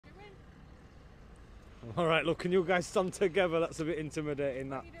Alright, look, can you guys stand together? That's a bit intimidating,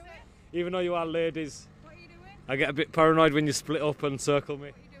 that. What are you doing? Even though you are ladies, What are you doing? I get a bit paranoid when you split up and circle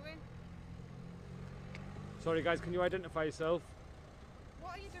me. What are you doing? Sorry guys, can you identify yourself?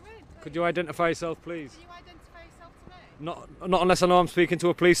 What are you doing? Could you identify yourself, please? Can you identify yourself to me? Not unless I know I'm speaking to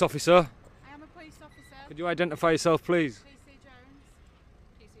a police officer. I am a police officer. Could you identify yourself, please? PC Jones.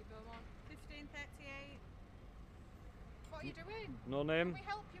 PC Beaumont. 1538. What are you doing? No Can name? we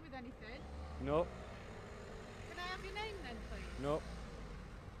help you with anything? No. Can I have your name then, please? No.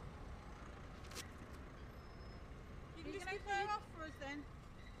 You're going to clear off for us then?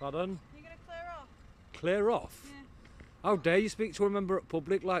 Pardon? You're going to clear off? Clear off? Yeah. How dare you speak to a member at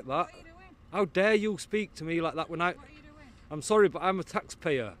public like that? What are you doing? How dare you speak to me like that when I... What are you doing? I'm sorry, but I'm a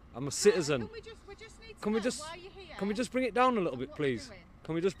taxpayer. I'm a citizen. Can we just need to Can we know just- why you're here? Can we just bring it down a little and bit, what you're please? doing?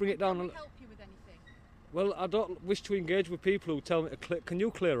 Can we just bring it down a Can we little... help you with anything? Well, I don't wish to engage with people who tell me to clear... Can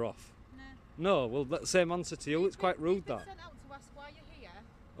you clear off? No. No, well, that's the same answer to you. It's quite rude, You've been that. sent out to ask why you're here.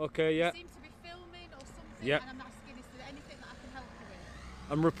 Okay, yeah. You seem to be filming or something, Yeah. and I'm asking is there anything that I can help you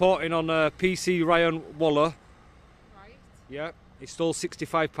with? I'm reporting on PC Ryan Waller. Right? Yeah. He stole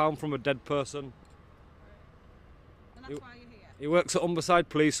 £65 from a dead person. And that's why you're here. He works at Humberside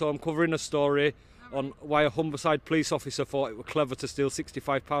Police, so I'm covering a story on Alright. why a Humberside police officer thought it was clever to steal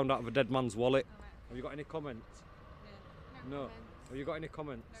 £65 out of a dead man's wallet. Alright. Have you got any comments? Yeah. No. Comment. Have you got any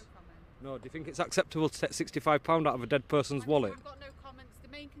comments? No comment. No. Do you think it's acceptable to take £65 out of a dead person's wallet? I've got no comments. The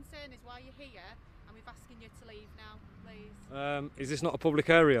main concern is why you're here, and we're asking you to leave now, please. Is this not a public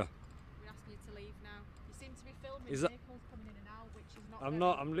area? We're asking you to leave now. You seem to be filming Is that- vehicles coming in and out, which is not. I'm very-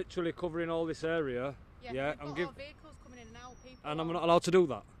 not. I'm literally covering all this area. Yeah, I'm we've giving. got our vehicles coming in and out. People And I'm are- not allowed to do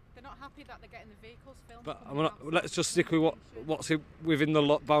that. They're not happy that they're getting the vehicles filmed. But coming I'm not. outside Let's just stick with information. what's within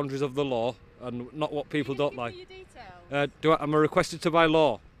the boundaries of the law, and not what people Can you don't give like. me your details? Am I requested to by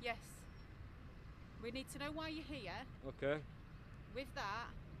law? Yes. We need to know why you're here. Okay. With that,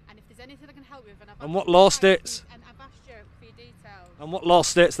 and if there's anything I can help you with, and I've And asked what you law twice, states? And I've asked you for your details. And what law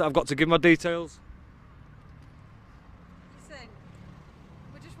states that I've got to give my details? Listen,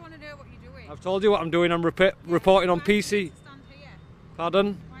 we just want to know what you're doing. I've told you what I'm doing. I'm reporting on PC.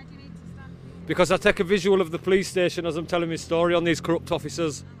 Pardon? Why do you need to stand here? Because I take a visual of the police station as I'm telling my story on these corrupt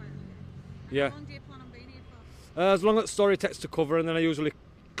officers. Yeah. How long do you plan on being here for? As long as the story takes to cover, and then I usually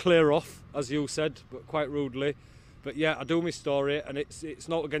clear off, as you said, but quite rudely. But yeah, I do my story, and it's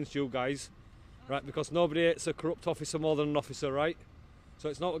not against you guys, right? Because nobody hates a corrupt officer more than an officer, right? So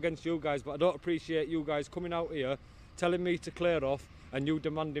it's not against you guys, but I don't appreciate you guys coming out here, telling me to clear off, and you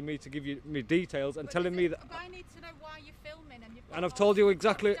demanding me to give you me details, and telling me that. I need to know why you're filming, and you've got And I've told you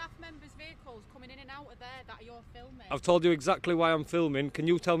exactly. staff members' vehicles coming in and out of there that you're filming. I've told you exactly why I'm filming. Can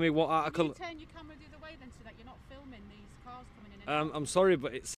you tell me what Can article? you turn your camera the other way then, so that you're not filming these cars coming in and out? I'm sorry,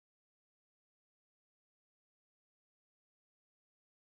 but it's.